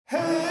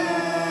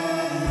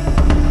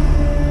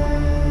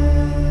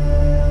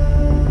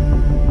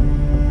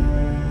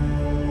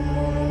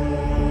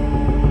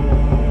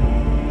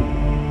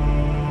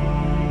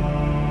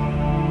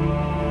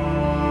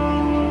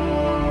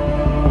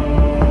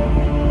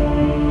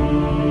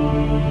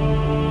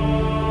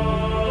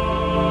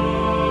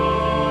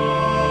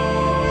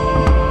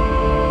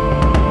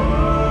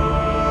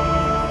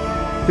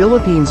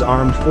Philippines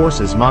Armed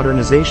Forces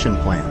Modernization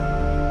Plan.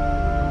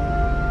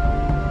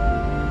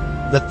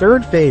 The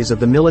third phase of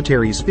the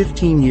military's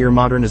 15-year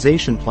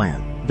modernization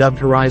plan, dubbed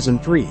Horizon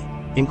 3,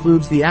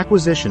 includes the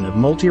acquisition of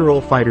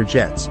multirole fighter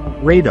jets,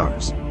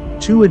 radars,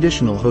 2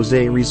 additional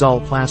Jose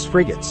Rizal-class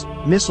frigates,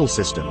 missile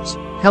systems,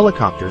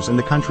 helicopters and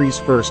the country's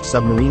first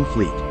submarine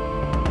fleet.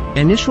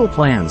 Initial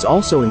plans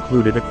also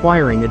included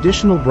acquiring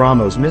additional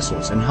BrahMos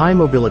missiles and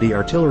high-mobility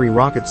artillery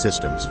rocket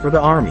systems for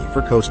the Army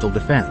for coastal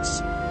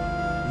defense.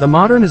 The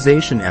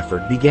modernization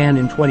effort began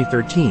in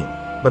 2013,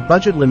 but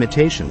budget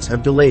limitations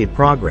have delayed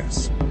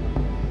progress.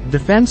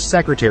 Defense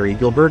Secretary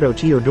Gilberto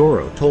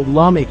Teodoro told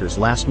lawmakers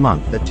last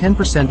month that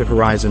 10% of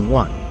Horizon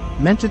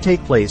 1, meant to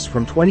take place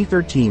from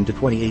 2013 to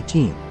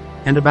 2018,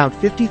 and about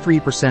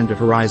 53% of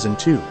Horizon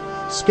 2,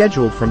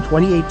 scheduled from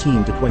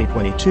 2018 to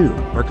 2022,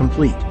 are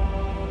complete.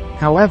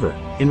 However,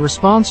 in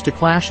response to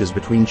clashes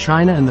between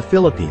China and the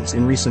Philippines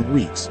in recent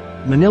weeks,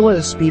 Manila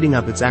is speeding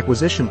up its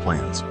acquisition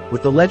plans,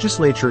 with the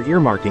legislature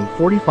earmarking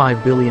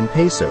 45 billion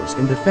pesos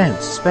in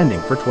defense spending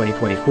for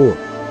 2024.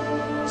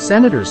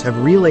 Senators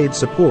have relayed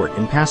support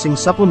in passing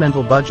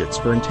supplemental budgets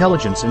for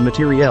intelligence and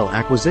materiel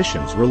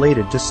acquisitions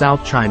related to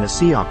South China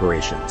Sea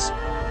operations.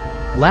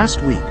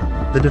 Last week,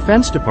 the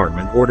Defense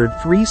Department ordered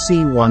 3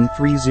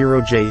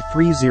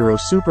 C-130J-30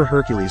 Super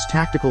Hercules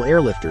tactical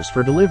airlifters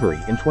for delivery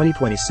in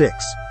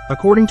 2026,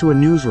 according to a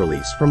news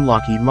release from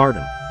Lockheed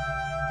Martin.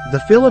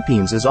 The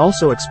Philippines is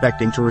also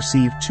expecting to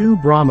receive 2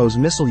 BrahMos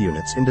missile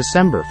units in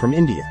December from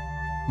India,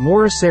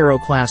 more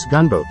Acero-class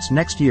gunboats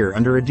next year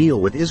under a deal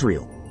with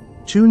Israel,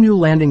 2 new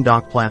landing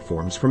dock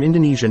platforms from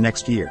Indonesia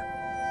next year,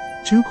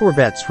 2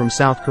 corvettes from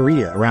South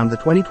Korea around the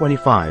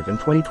 2025 and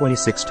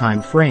 2026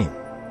 time frame,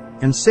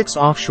 and 6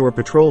 offshore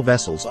patrol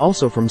vessels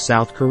also from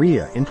South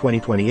Korea in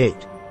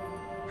 2028.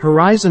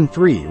 Horizon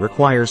 3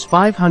 requires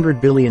 500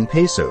 billion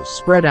pesos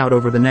spread out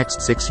over the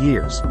next 6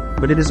 years,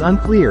 but it is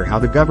unclear how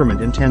the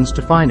government intends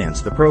to finance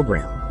the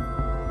program.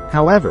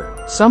 However,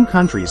 some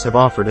countries have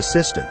offered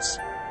assistance.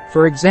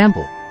 For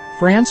example,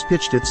 France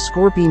pitched its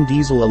Scorpene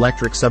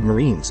diesel-electric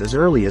submarines as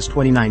early as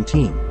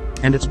 2019,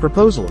 and its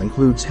proposal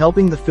includes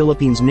helping the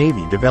Philippines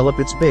Navy develop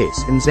its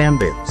base in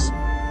Zambales.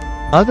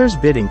 Others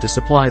bidding to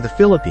supply the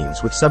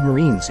Philippines with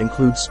submarines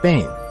include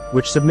Spain,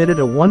 which submitted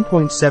a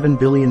 $1.7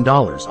 billion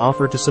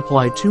offer to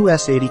supply 2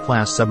 S-80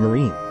 class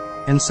submarine,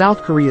 and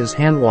South Korea's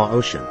Hanwha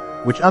Ocean,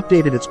 which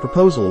updated its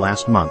proposal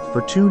last month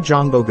for 2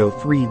 Jongbogo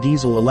 3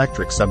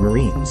 diesel-electric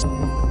submarines.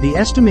 The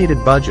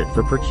estimated budget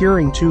for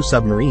procuring 2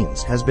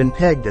 submarines has been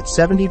pegged at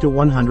 70 to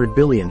 100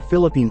 billion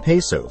Philippine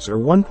pesos or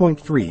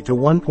 1.3 to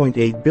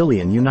 1.8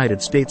 billion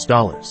United States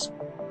dollars.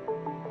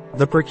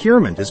 The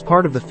procurement is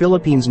part of the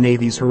Philippines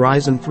Navy's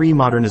Horizon 3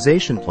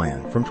 modernization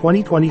plan from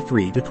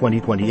 2023 to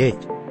 2028.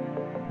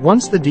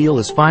 Once the deal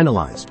is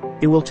finalized,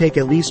 it will take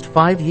at least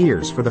 5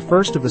 years for the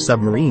first of the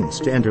submarines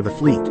to enter the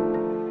fleet.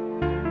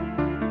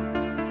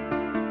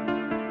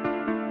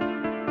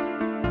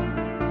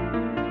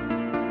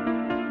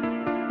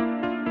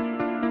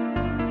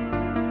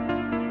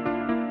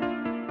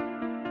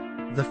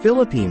 The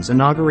Philippines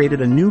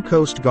inaugurated a new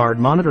Coast Guard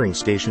monitoring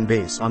station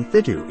base on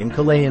Thitu in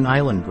Calayan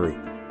Island Group,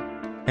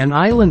 an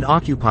island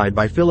occupied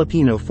by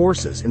Filipino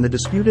forces in the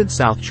disputed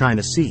South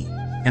China Sea,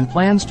 and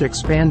plans to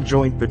expand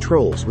joint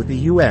patrols with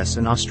the US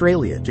and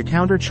Australia to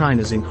counter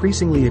China's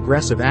increasingly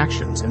aggressive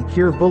actions and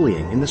peer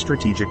bullying in the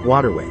strategic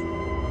waterway.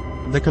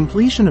 The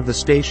completion of the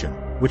station,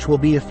 which will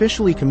be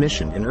officially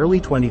commissioned in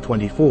early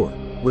 2024,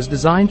 was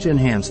designed to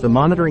enhance the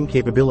monitoring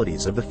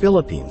capabilities of the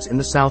Philippines in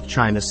the South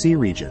China Sea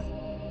region.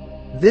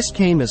 This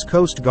came as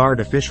Coast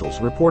Guard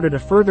officials reported a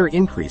further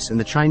increase in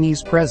the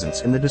Chinese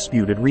presence in the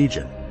disputed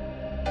region.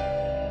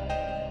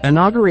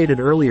 Inaugurated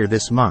earlier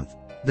this month,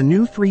 the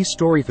new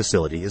 3-story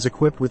facility is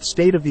equipped with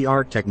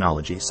state-of-the-art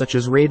technology such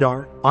as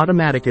radar,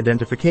 automatic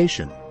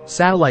identification,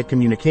 satellite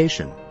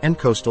communication, and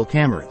coastal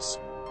cameras.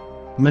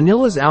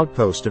 Manila's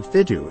outpost of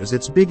Thitu is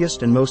its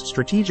biggest and most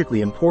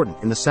strategically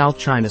important in the South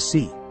China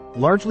Sea,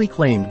 largely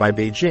claimed by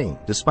Beijing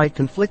despite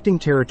conflicting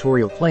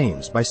territorial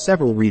claims by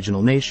several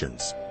regional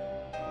nations.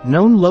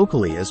 Known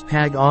locally as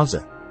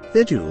Pag-asa,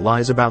 Thitu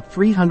lies about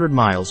 300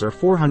 miles or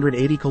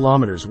 480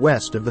 kilometers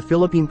west of the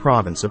Philippine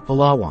province of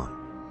Palawan.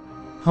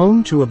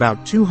 Home to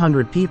about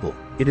 200 people,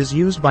 it is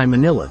used by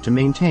Manila to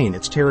maintain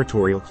its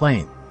territorial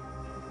claim.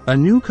 A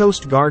new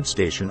Coast Guard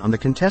station on the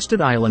contested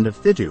island of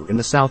Thitu in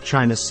the South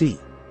China Sea,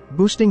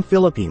 boosting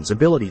Philippines'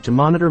 ability to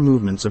monitor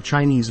movements of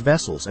Chinese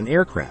vessels and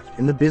aircraft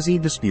in the busy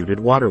disputed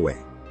waterway.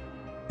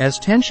 As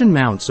tension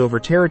mounts over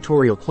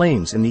territorial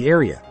claims in the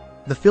area,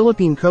 the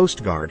Philippine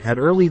Coast Guard had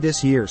early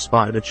this year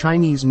spotted a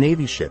Chinese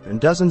Navy ship and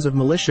dozens of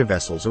militia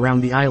vessels around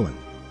the island,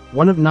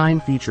 one of 9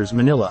 features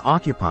Manila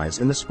occupies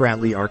in the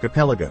Spratly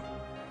Archipelago.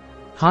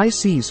 High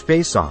seas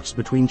face-offs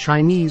between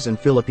Chinese and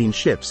Philippine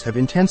ships have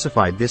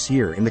intensified this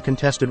year in the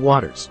contested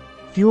waters,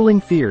 fueling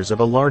fears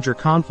of a larger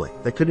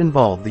conflict that could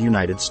involve the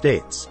United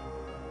States.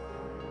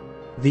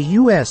 The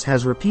U.S.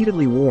 has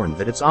repeatedly warned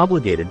that it's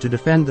obligated to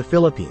defend the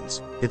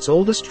Philippines, its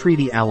oldest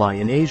treaty ally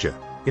in Asia,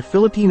 if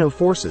Filipino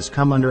forces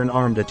come under an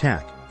armed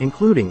attack,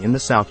 including in the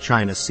South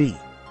China Sea.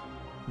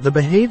 The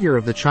behavior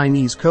of the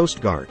Chinese Coast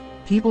Guard,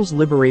 People's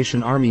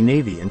Liberation Army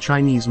Navy and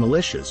Chinese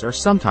militias are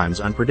sometimes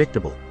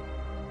unpredictable.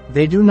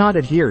 They do not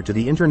adhere to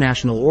the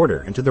international order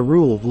and to the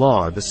rule of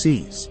law of the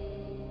seas.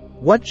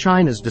 What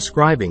China's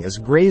describing as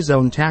gray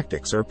zone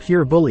tactics are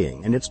pure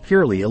bullying, and it's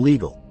purely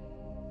illegal.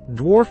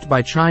 Dwarfed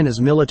by China's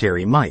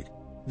military might,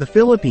 the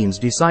Philippines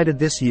decided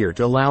this year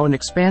to allow an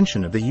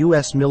expansion of the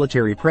U.S.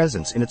 military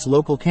presence in its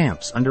local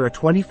camps under a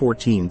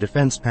 2014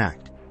 defense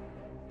pact.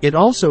 It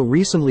also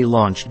recently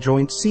launched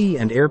joint sea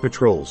and air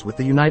patrols with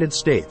the United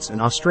States and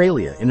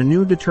Australia in a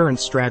new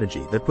deterrence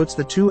strategy that puts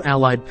the two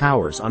allied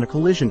powers on a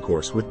collision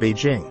course with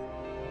Beijing.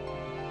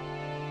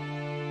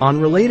 On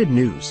related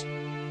news,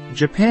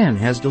 Japan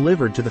has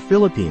delivered to the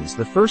Philippines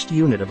the first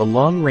unit of a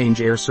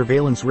long-range air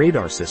surveillance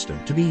radar system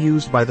to be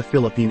used by the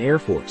Philippine Air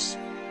Force.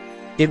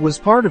 It was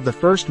part of the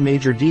first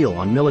major deal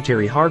on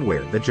military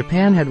hardware that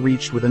Japan had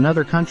reached with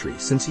another country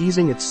since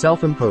easing its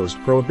self-imposed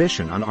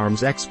prohibition on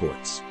arms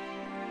exports.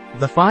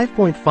 The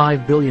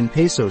 5.5 billion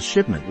pesos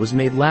shipment was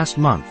made last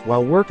month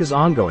while work is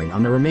ongoing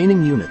on the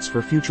remaining units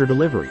for future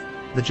delivery,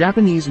 the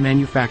Japanese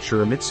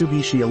manufacturer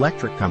Mitsubishi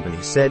Electric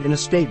Company said in a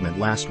statement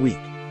last week.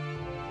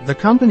 The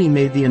company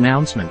made the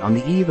announcement on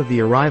the eve of the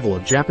arrival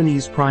of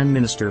Japanese Prime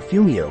Minister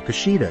Fumio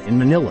Kishida in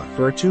Manila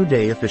for a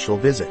two-day official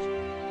visit.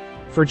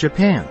 For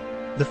Japan,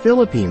 the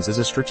Philippines is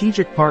a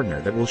strategic partner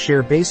that will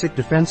share basic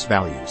defense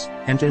values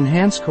and to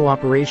enhance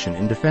cooperation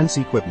in defense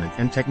equipment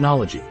and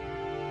technology.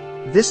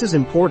 This is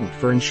important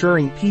for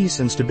ensuring peace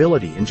and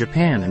stability in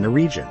Japan and the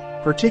region,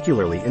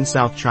 particularly in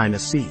South China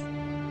Sea.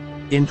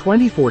 In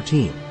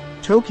 2014,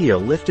 Tokyo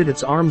lifted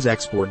its arms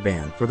export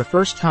ban for the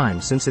first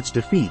time since its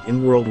defeat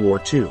in World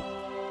War II.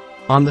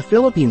 On the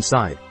Philippine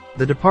side,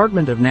 the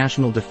Department of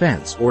National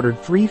Defense ordered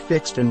 3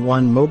 fixed and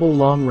 1 mobile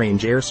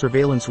long-range air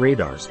surveillance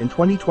radars in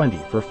 2020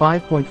 for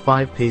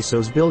 5.5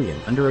 pesos billion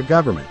under a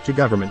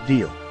government-to-government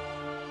deal.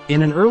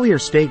 In an earlier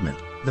statement,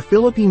 the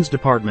Philippines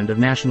Department of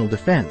National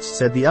Defense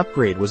said the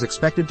upgrade was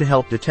expected to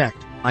help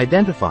detect,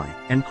 identify,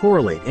 and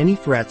correlate any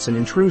threats and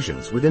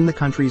intrusions within the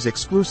country's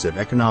exclusive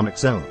economic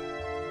zone.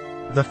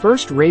 The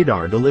first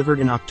radar delivered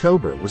in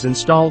October was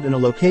installed in a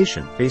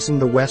location facing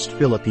the West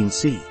Philippine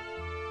Sea.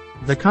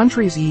 The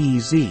country's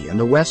EEZ and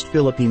the West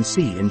Philippine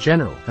Sea in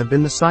general have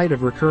been the site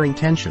of recurring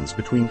tensions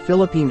between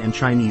Philippine and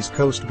Chinese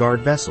Coast Guard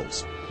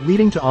vessels,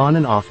 leading to on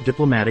and off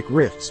diplomatic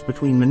rifts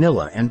between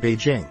Manila and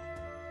Beijing.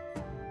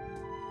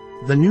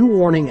 The new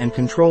warning and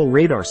control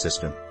radar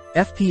system,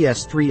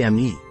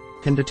 FPS-3ME,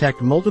 can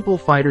detect multiple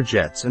fighter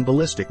jets and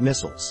ballistic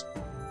missiles.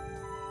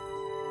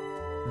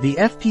 The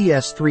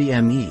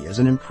FPS-3ME is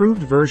an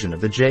improved version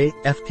of the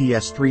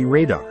FPS-3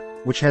 radar,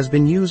 which has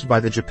been used by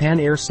the Japan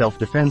Air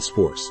Self-Defense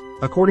Force,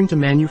 according to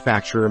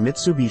manufacturer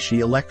Mitsubishi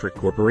Electric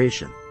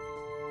Corporation.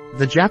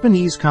 The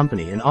Japanese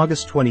company in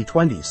August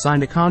 2020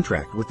 signed a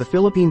contract with the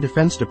Philippine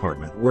Defense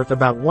Department worth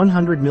about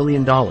 $100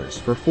 million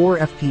for 4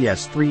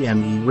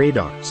 FPS-3ME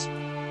radars.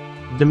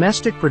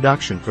 Domestic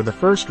production for the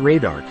first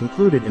radar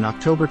concluded in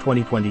October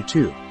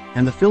 2022,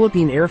 and the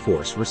Philippine Air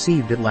Force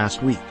received it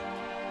last week.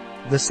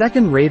 The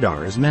second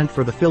radar is meant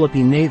for the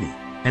Philippine Navy,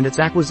 and its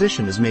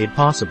acquisition is made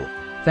possible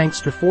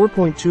thanks to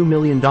 $4.2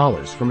 million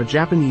from a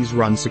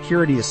Japanese-run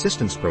security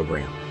assistance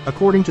program,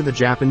 according to the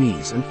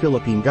Japanese and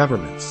Philippine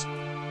governments.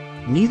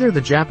 Neither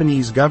the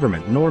Japanese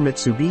government nor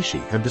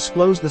Mitsubishi have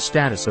disclosed the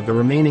status of the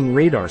remaining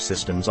radar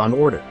systems on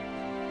order.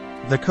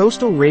 The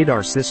coastal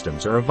radar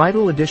systems are a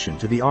vital addition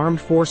to the armed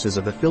forces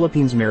of the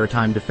Philippines'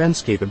 maritime defense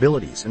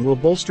capabilities and will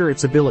bolster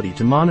its ability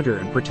to monitor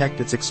and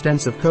protect its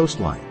extensive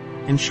coastline,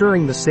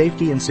 ensuring the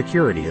safety and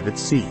security of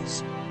its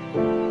seas.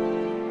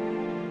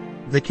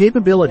 The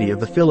capability of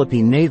the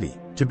Philippine Navy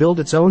to build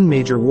its own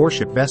major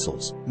warship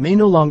vessels may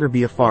no longer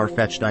be a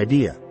far-fetched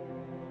idea.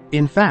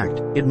 In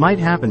fact, it might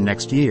happen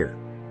next year,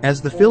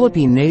 as the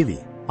Philippine Navy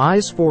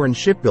eyes foreign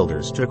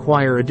shipbuilders to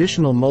acquire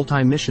additional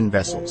multi-mission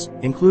vessels,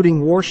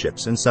 including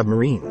warships and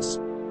submarines.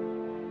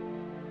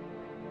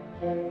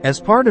 As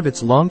part of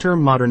its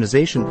long-term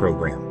modernization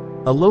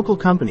program, a local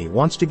company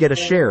wants to get a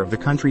share of the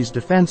country's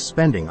defense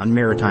spending on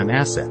maritime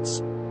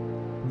assets.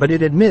 But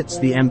it admits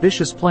the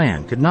ambitious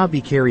plan could not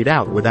be carried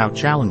out without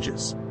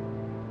challenges.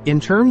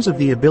 In terms of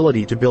the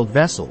ability to build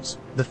vessels,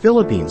 the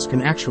Philippines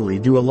can actually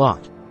do a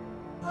lot.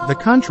 The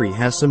country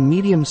has some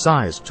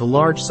medium-sized to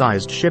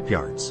large-sized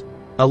shipyards.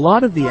 A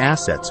lot of the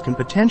assets can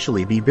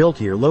potentially be built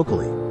here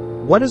locally.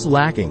 What is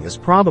lacking is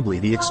probably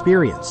the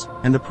experience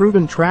and the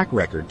proven track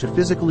record to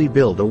physically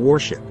build a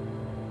warship.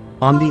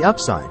 On the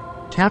upside,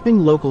 tapping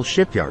local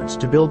shipyards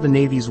to build the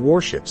Navy's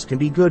warships can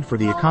be good for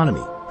the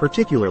economy,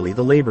 particularly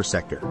the labor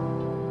sector.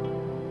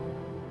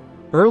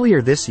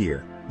 Earlier this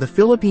year, the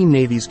Philippine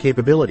Navy's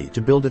capability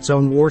to build its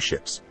own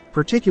warships,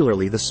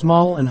 particularly the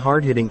small and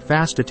hard-hitting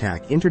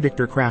fast-attack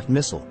interdictor craft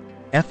missile,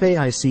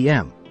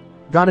 FAICM,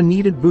 got a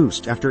needed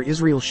boost after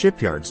Israel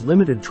Shipyards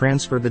Limited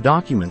transferred the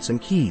documents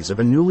and keys of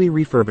a newly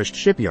refurbished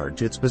shipyard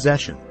to its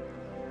possession.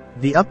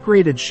 The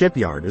upgraded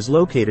shipyard is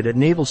located at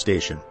Naval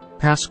Station,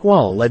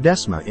 Pascual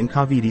Ledesma in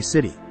Cavite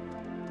City.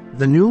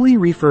 The newly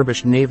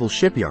refurbished naval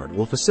shipyard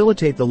will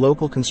facilitate the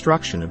local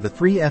construction of the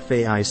 3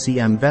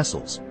 FAICM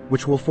vessels,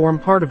 which will form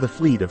part of the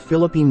fleet of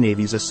Philippine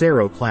Navy's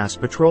Acero-class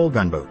patrol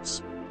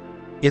gunboats.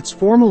 Its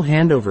formal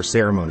handover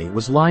ceremony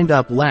was lined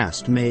up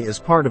last May as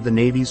part of the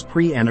Navy's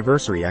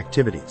pre-anniversary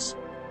activities.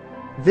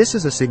 This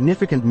is a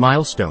significant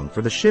milestone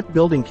for the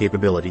shipbuilding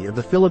capability of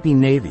the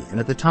Philippine Navy and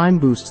at the time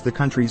boosts the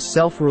country's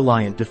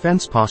self-reliant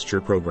defense posture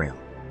program,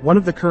 one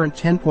of the current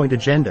 10-point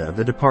agenda of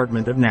the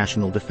Department of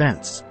National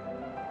Defense.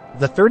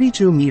 The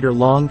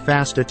 32-meter-long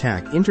fast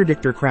attack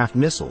interdictor craft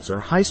missiles are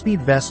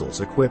high-speed vessels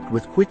equipped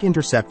with quick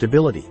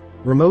interceptability,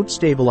 remote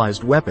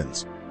stabilized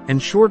weapons, and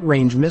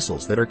short-range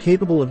missiles that are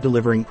capable of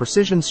delivering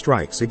precision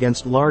strikes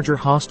against larger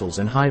hostiles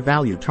and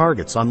high-value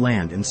targets on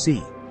land and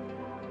sea.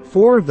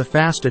 4 of the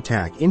fast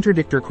attack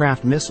interdictor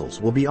craft missiles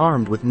will be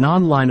armed with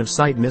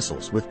non-line-of-sight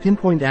missiles with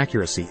pinpoint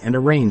accuracy and a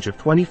range of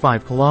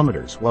 25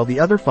 kilometers, while the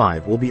other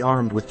 5 will be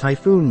armed with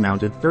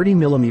Typhoon-mounted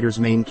 30mm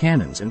main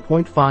cannons and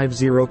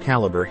 .50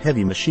 caliber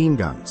heavy machine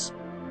guns.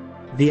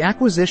 The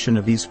acquisition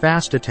of these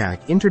fast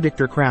attack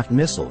interdictor craft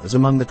missiles is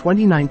among the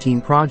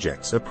 2019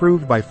 projects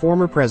approved by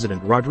former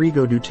President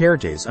Rodrigo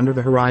Duterte's under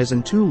the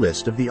Horizon 2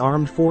 list of the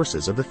Armed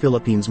Forces of the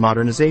Philippines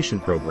Modernization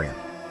Program.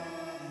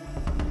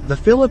 The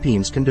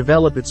Philippines can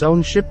develop its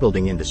own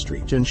shipbuilding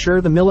industry to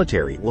ensure the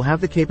military will have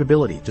the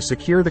capability to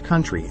secure the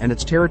country and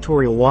its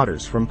territorial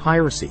waters from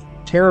piracy,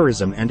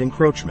 terrorism and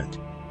encroachment.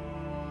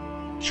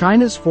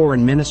 China's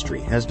foreign ministry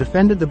has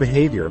defended the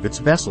behavior of its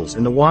vessels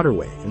in the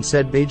waterway and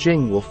said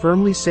Beijing will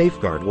firmly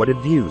safeguard what it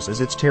views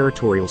as its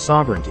territorial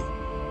sovereignty.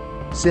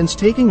 Since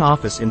taking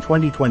office in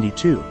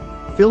 2022,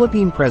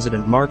 Philippine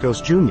President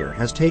Marcos Jr.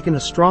 has taken a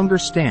stronger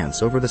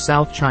stance over the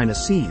South China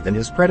Sea than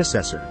his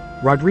predecessor,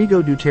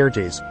 Rodrigo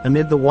Duterte's,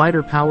 amid the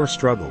wider power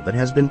struggle that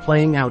has been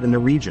playing out in the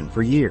region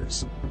for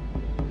years.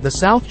 The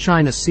South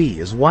China Sea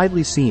is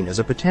widely seen as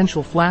a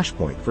potential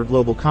flashpoint for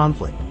global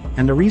conflict,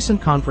 and the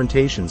recent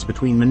confrontations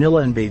between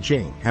Manila and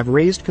Beijing have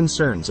raised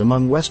concerns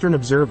among Western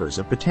observers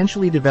of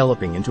potentially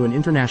developing into an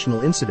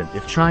international incident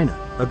if China,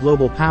 a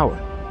global power,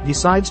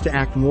 decides to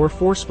act more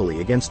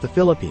forcefully against the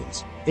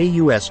Philippines, a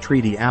U.S.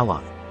 treaty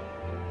ally.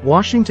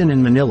 Washington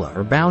and Manila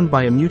are bound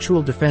by a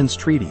mutual defense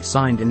treaty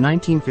signed in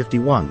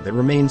 1951 that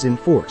remains in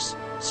force,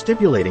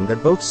 stipulating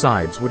that both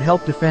sides would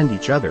help defend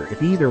each other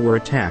if either were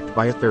attacked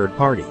by a third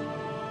party.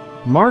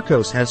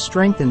 Marcos has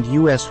strengthened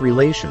U.S.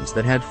 relations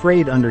that had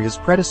frayed under his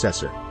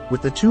predecessor,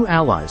 with the two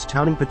allies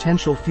touting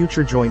potential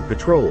future joint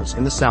patrols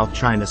in the South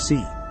China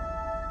Sea.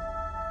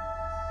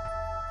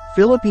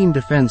 Philippine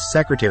Defense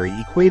Secretary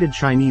equated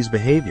Chinese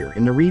behavior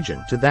in the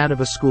region to that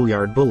of a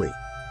schoolyard bully.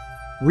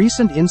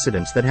 Recent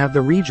incidents that have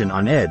the region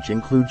on edge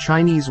include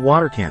Chinese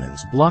water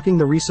cannons blocking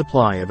the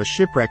resupply of a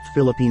shipwrecked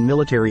Philippine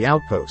military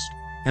outpost,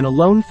 and a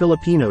lone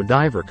Filipino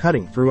diver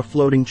cutting through a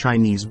floating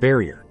Chinese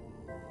barrier.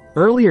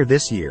 Earlier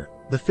this year,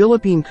 the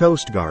Philippine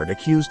Coast Guard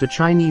accused a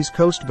Chinese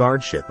Coast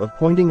Guard ship of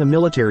pointing a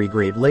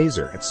military-grade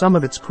laser at some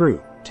of its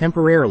crew,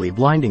 temporarily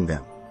blinding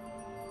them.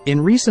 In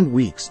recent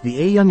weeks, the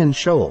Ayungin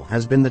Shoal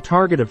has been the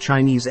target of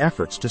Chinese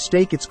efforts to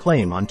stake its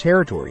claim on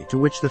territory to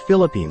which the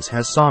Philippines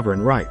has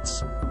sovereign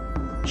rights.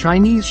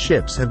 Chinese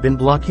ships have been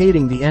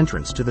blockading the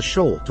entrance to the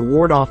shoal to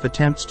ward off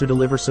attempts to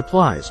deliver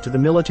supplies to the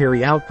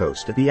military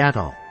outpost at the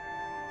atoll.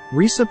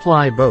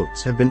 Resupply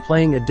boats have been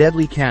playing a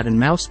deadly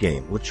cat-and-mouse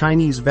game with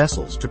Chinese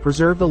vessels to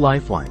preserve the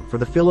lifeline for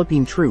the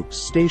Philippine troops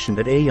stationed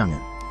at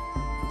Ayungin.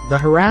 The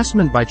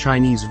harassment by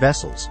Chinese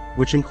vessels,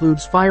 which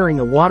includes firing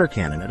a water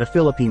cannon at a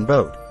Philippine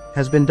boat,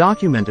 has been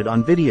documented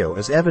on video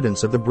as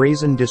evidence of the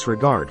brazen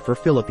disregard for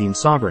Philippine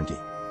sovereignty.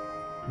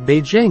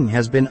 Beijing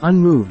has been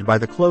unmoved by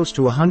the close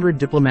to 100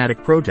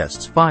 diplomatic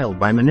protests filed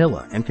by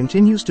Manila and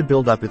continues to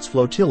build up its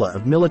flotilla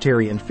of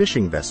military and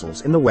fishing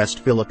vessels in the West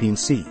Philippine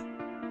Sea.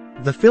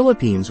 The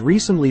Philippines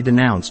recently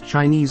denounced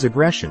Chinese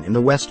aggression in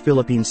the West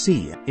Philippine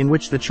Sea, in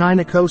which the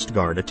China Coast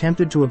Guard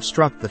attempted to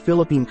obstruct the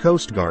Philippine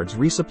Coast Guard's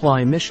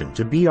resupply mission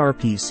to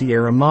BRP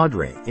Sierra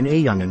Madre in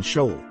Ayungin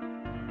Shoal.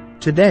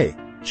 Today,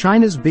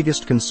 China's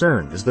biggest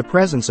concern is the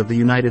presence of the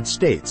United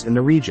States in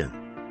the region.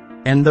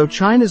 And though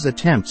China's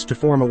attempts to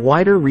form a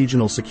wider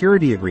regional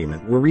security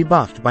agreement were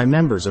rebuffed by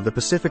members of the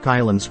Pacific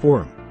Islands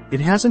Forum, it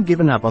hasn't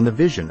given up on the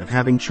vision of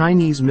having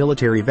Chinese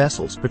military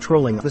vessels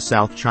patrolling the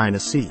South China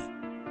Sea.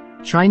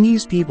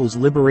 Chinese People's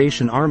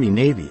Liberation Army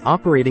Navy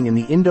operating in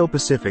the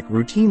Indo-Pacific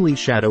routinely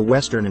shadow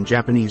Western and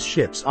Japanese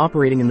ships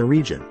operating in the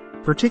region,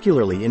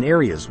 particularly in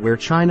areas where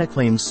China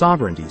claims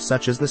sovereignty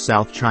such as the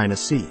South China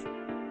Sea.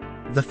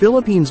 The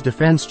Philippines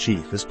defense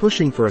chief is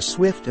pushing for a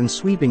swift and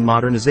sweeping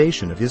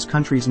modernization of his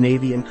country's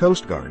Navy and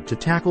Coast Guard to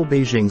tackle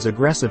Beijing's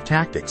aggressive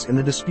tactics in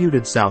the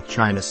disputed South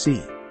China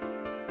Sea.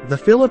 The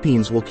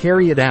Philippines will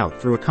carry it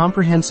out through a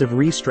comprehensive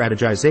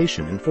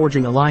re-strategization and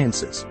forging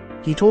alliances,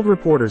 he told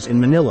reporters in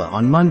Manila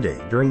on Monday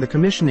during the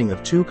commissioning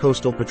of 2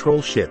 coastal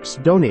patrol ships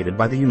donated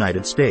by the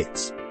United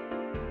States.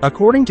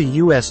 According to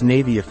U.S.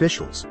 Navy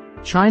officials,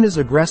 China's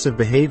aggressive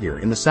behavior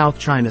in the South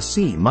China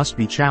Sea must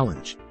be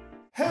challenged.